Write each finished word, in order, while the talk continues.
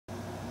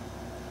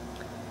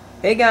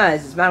Hey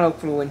guys, it's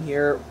MaddogFTW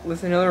here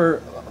with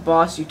another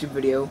boss YouTube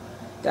video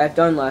that I've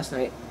done last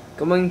night.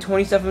 Going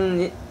 20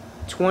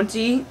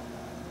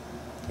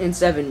 and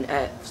 7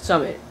 at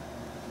Summit.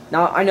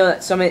 Now, I know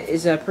that Summit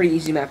is a pretty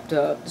easy map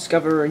to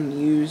discover and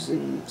use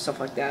and stuff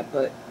like that,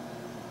 but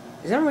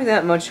it's not really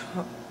that much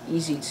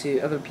easy to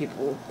other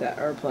people that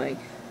are playing.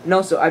 And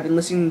also, I've been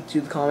listening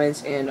to the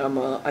comments, and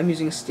I'm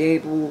using a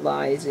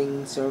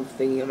stabilizing sort of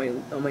thing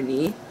on my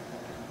knee.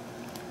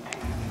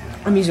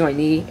 I'm using my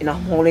knee, and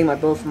I'm holding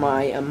both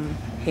my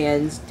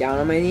hands down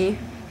on my knee,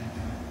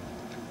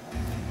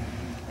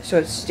 so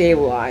it's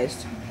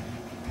stabilized,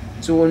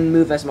 so it wouldn't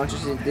move as much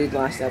as it did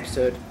last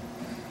episode.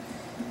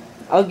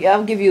 I'll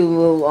give you a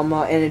little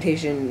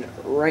annotation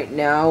right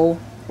now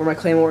where my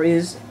claymore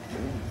is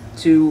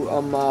to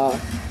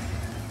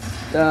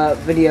the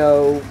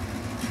video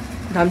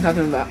that I'm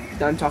talking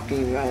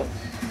about.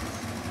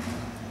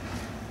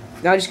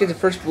 Now I just get the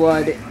first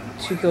blood,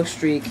 2-kill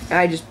streak, and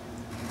I just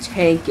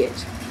tank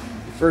it.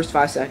 First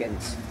 5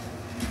 seconds.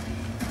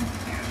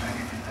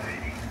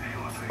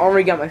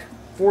 Already got my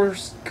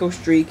 4th kill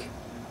streak.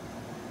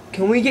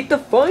 Can we get the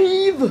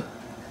 5?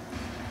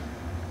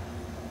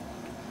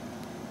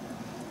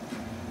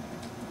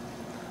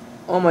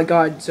 Oh my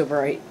god, so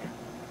bright.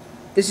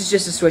 This is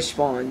just to switch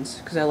spawns,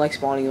 because I like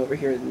spawning over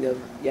here than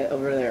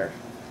over there.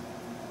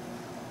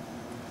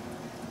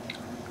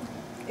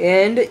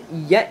 And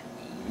yet,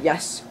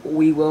 yes,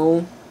 we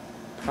will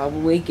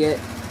probably get.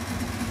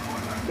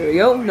 There we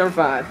go, number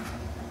 5.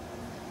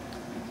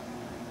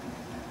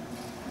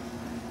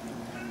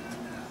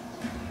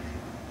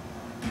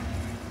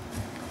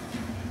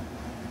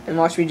 And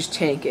watch me just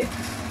tank it.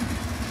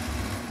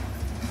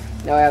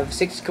 Now I have a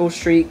 6 kill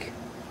streak.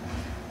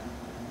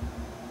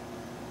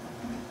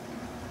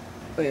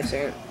 Wait a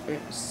second.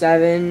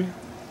 7,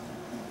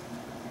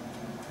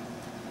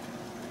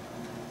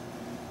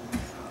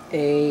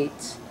 8,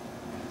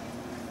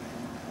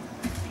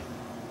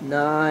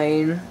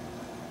 9.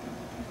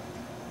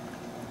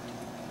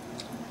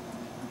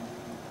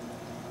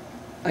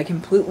 I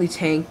completely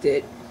tanked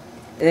it.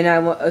 And then I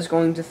was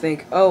going to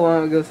think, oh, I'm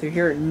going to go through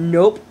here.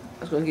 Nope.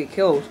 I was going to get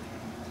killed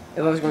if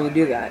I was going to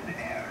do that.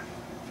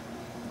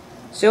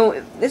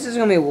 So, this is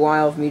going to be a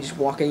while of me just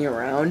walking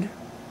around.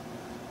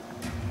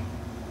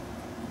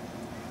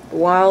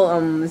 While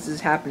this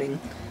is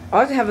happening, I'll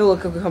have to have a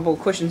couple of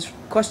questions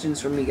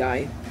from you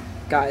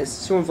guys.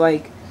 Sort of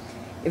like,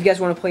 if you guys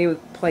want to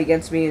play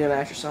against me in a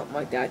match or something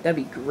like that, that'd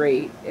be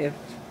great if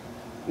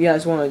you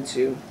guys wanted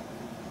to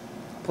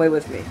play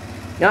with me.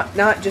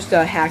 Not just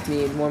hack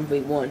me in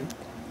 1v1.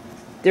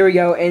 There we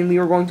go, and we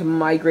were going to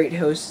migrate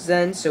hosts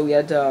then, so we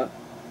had to.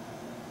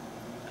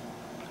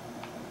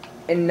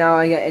 And now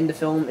I gotta end the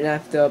film, and I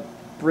have to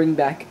bring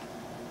back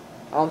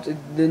out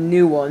the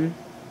new one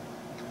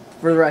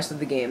for the rest of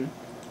the game.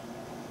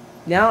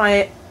 Now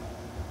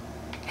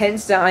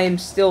hence that I am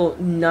still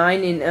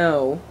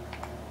 9-0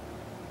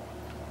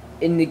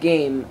 in the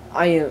game.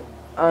 I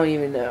don't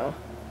even know.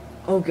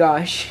 Oh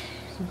gosh.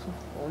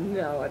 Oh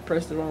no, I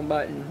pressed the wrong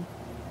button.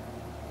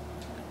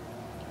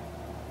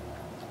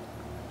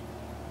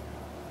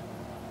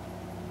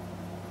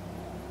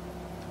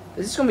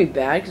 Is this gonna be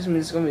bad? Because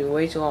it's gonna be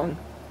way too long.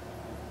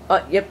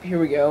 Yep, here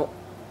we go.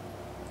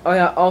 Oh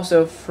yeah,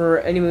 also for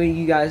any of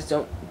you guys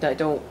that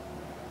don't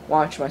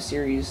watch my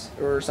series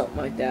or something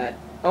like that.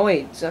 Oh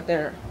wait, it's not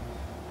there.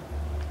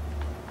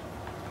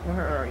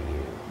 Where are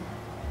you?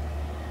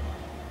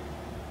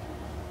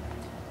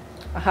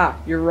 Aha,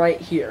 you're right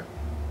here.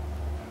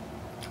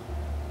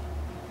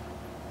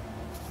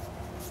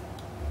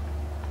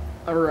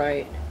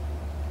 Alright.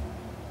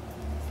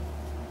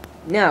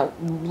 Now,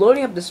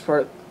 loading up this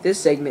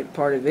segment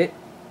part of it,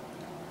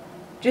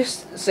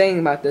 just saying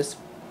about this,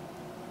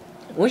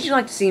 what would you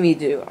like to see me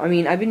do? I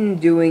mean, I've been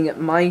doing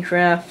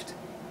Minecraft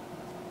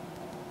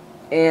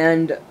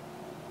and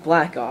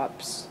Black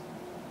Ops.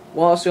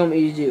 What else do you want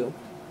me to do?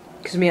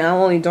 Because, I mean, I've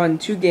only done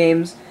 2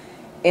 games,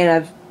 and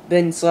I've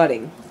been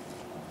sledding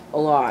a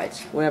lot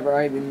whenever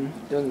I've been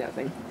doing that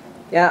thing.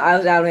 Yeah, I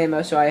was out of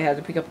ammo, so I had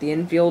to pick up the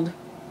infield,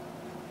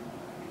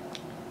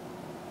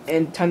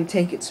 and time to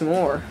tank it some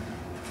more.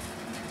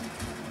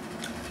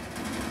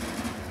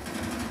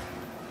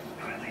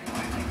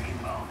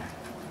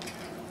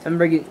 I'm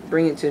bring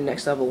it to the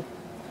next level.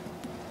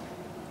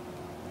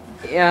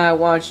 Yeah,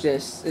 watch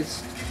this.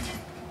 It's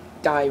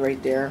die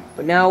right there.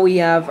 But now we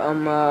have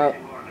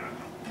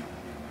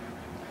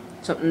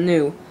something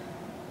new.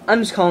 I'm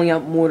just calling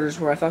out mortars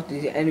where I thought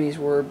the enemies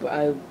were, but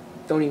I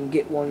don't even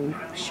get one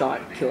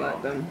shot kill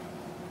at them.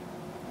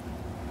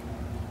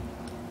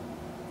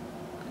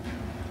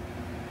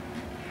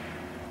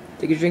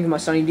 Take a drink of my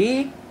Sunny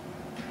D.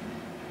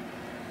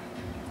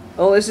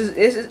 Oh, this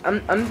is I'm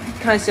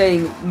kind of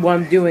saying what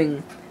I'm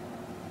doing.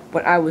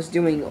 What I was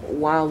doing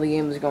while the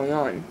game was going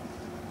on.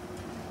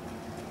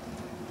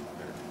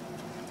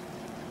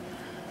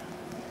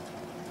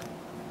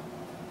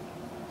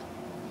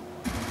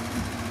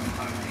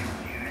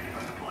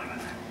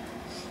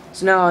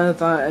 So now I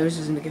thought I was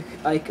just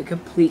like a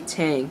complete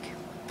tank.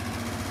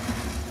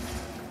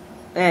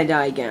 And I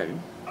die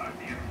again.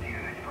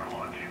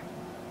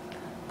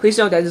 Please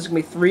note that there's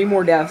gonna be 3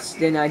 more deaths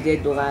than I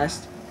did the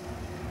last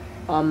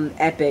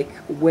epic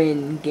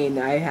win game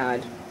that I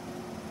had.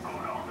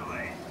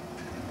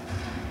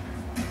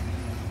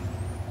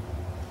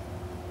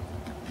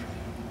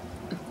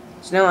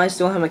 So now I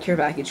still have my care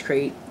package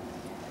crate.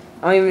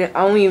 I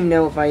don't even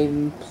know if I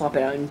even plop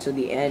it out until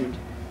the end.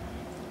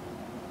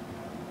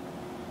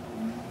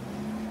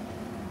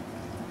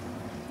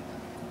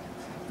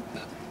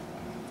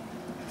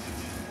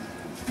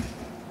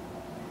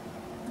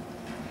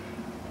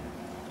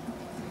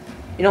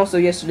 And also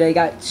yesterday I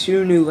got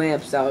 2 new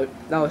lamps that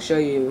I'll show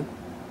you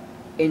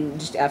in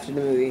just after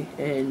the movie,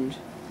 and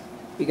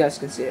you guys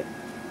can see it.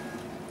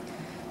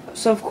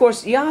 So of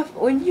course,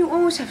 you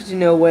always have to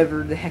know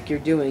whatever the heck you're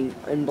doing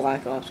in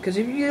Black Ops, because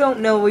if you don't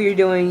know what you're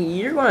doing,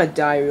 you're gonna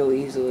die real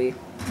easily.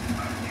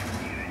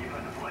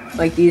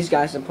 Like these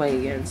guys I'm playing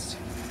against.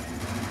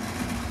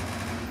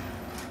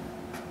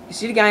 You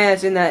see the guy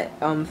that's in that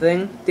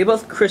thing? They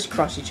both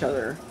crisscross each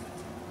other.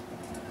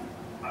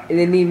 And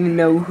they didn't even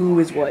know who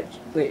is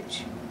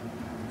which.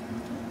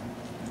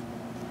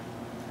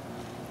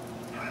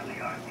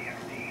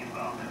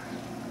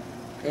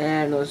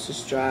 And let's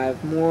just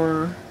drive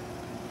more.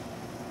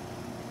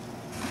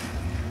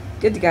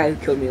 Get the guy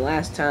who killed me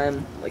last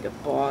time, like a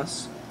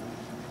boss.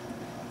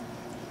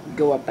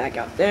 Go up back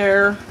out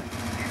there.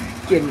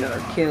 Get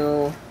another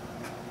kill.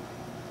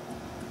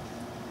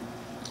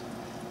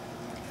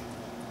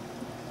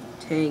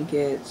 Tank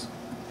it.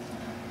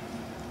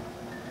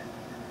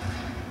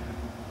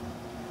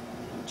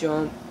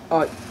 Jump.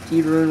 Oh,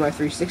 he ruined my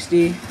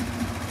 360.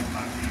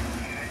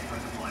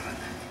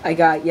 I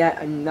got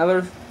yet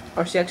another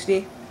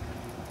RCXD.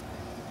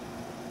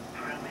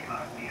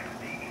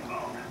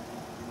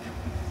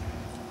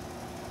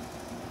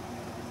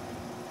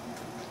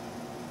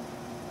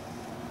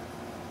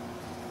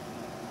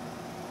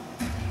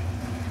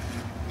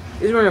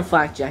 He was wearing a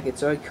flak jacket,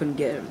 so I couldn't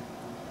get him.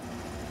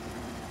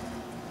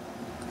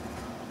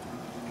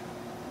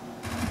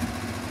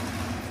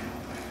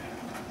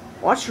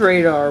 Watch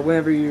radar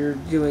whenever you're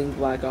doing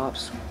Black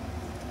Ops.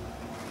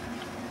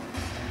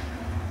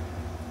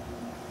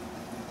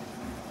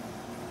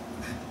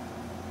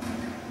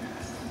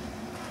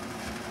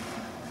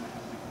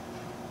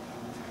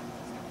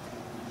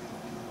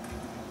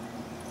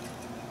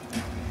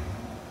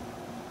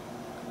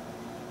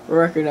 For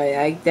record,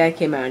 that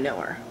came out of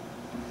nowhere.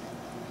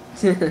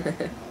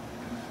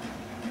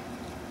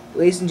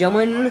 Ladies and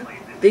gentlemen,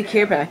 big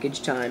care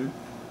package time.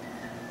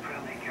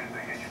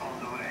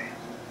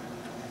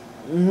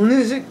 When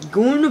is it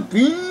going to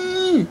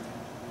be?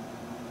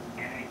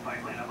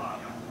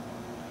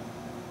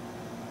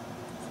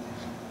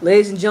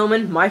 Ladies and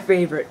gentlemen, my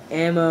favorite,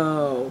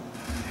 ammo.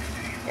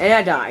 And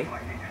I die.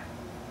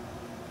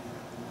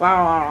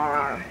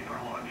 Wow.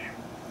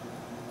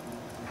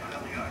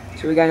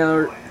 So we got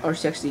another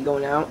R60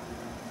 going out.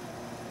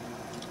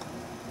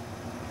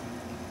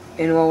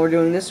 And while we're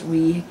doing this,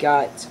 we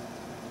got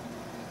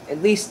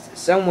at least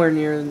somewhere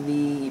near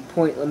the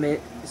point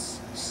limit.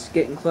 It's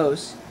getting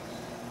close.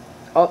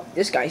 Oh,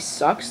 this guy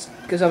sucks,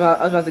 because I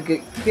was about to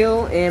get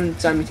kill and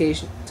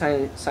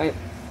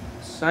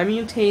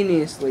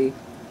simultaneously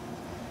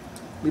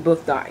we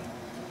both die.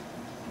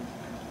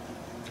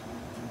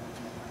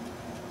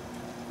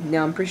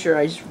 Now I'm pretty sure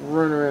I just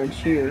run around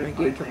here and I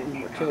get a couple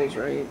more kills,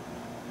 right?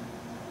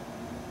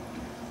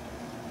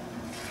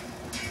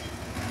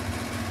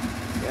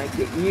 I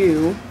get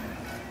you,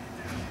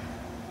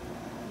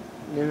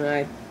 and then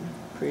I'm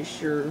pretty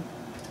sure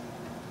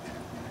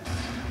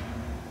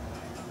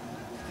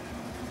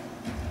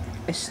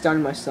I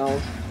stunned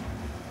myself.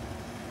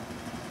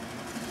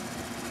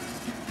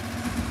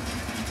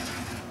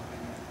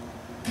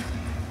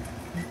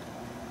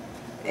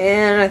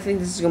 And I think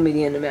this is gonna be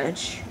the end of the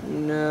match.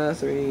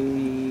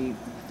 3,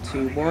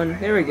 2, 1.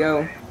 There we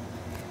go.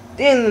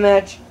 The end of the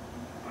match.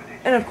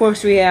 And of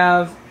course we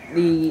have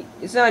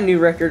it's not a new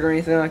record or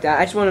anything like that.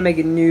 I just want to make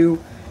a new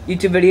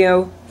YouTube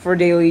video for a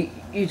daily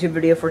YouTube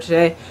video for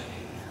today.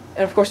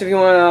 And of course, if you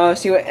want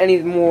to see any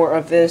more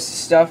of this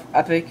stuff,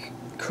 epic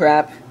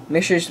crap,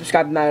 make sure you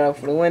subscribe to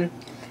MaddogFTW.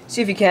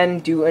 See if you can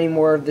do any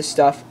more of this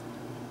stuff.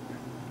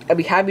 I'd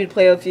be happy to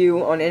play with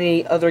you on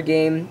any other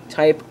game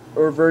type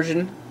or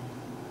version.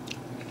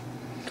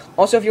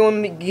 Also, if you want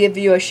me to give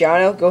you a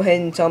shout out, go ahead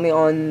and tell me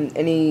on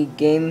any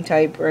game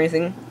type or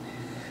anything.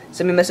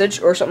 Send me a message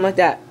or something like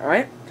that.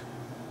 Alright?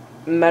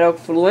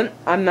 MaddogFTW.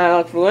 I'm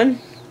MaddogFTW.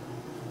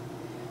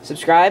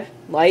 Subscribe,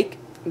 like,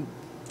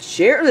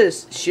 share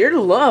this, share the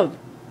love,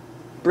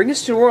 bring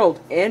us to the world,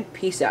 and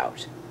peace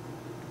out.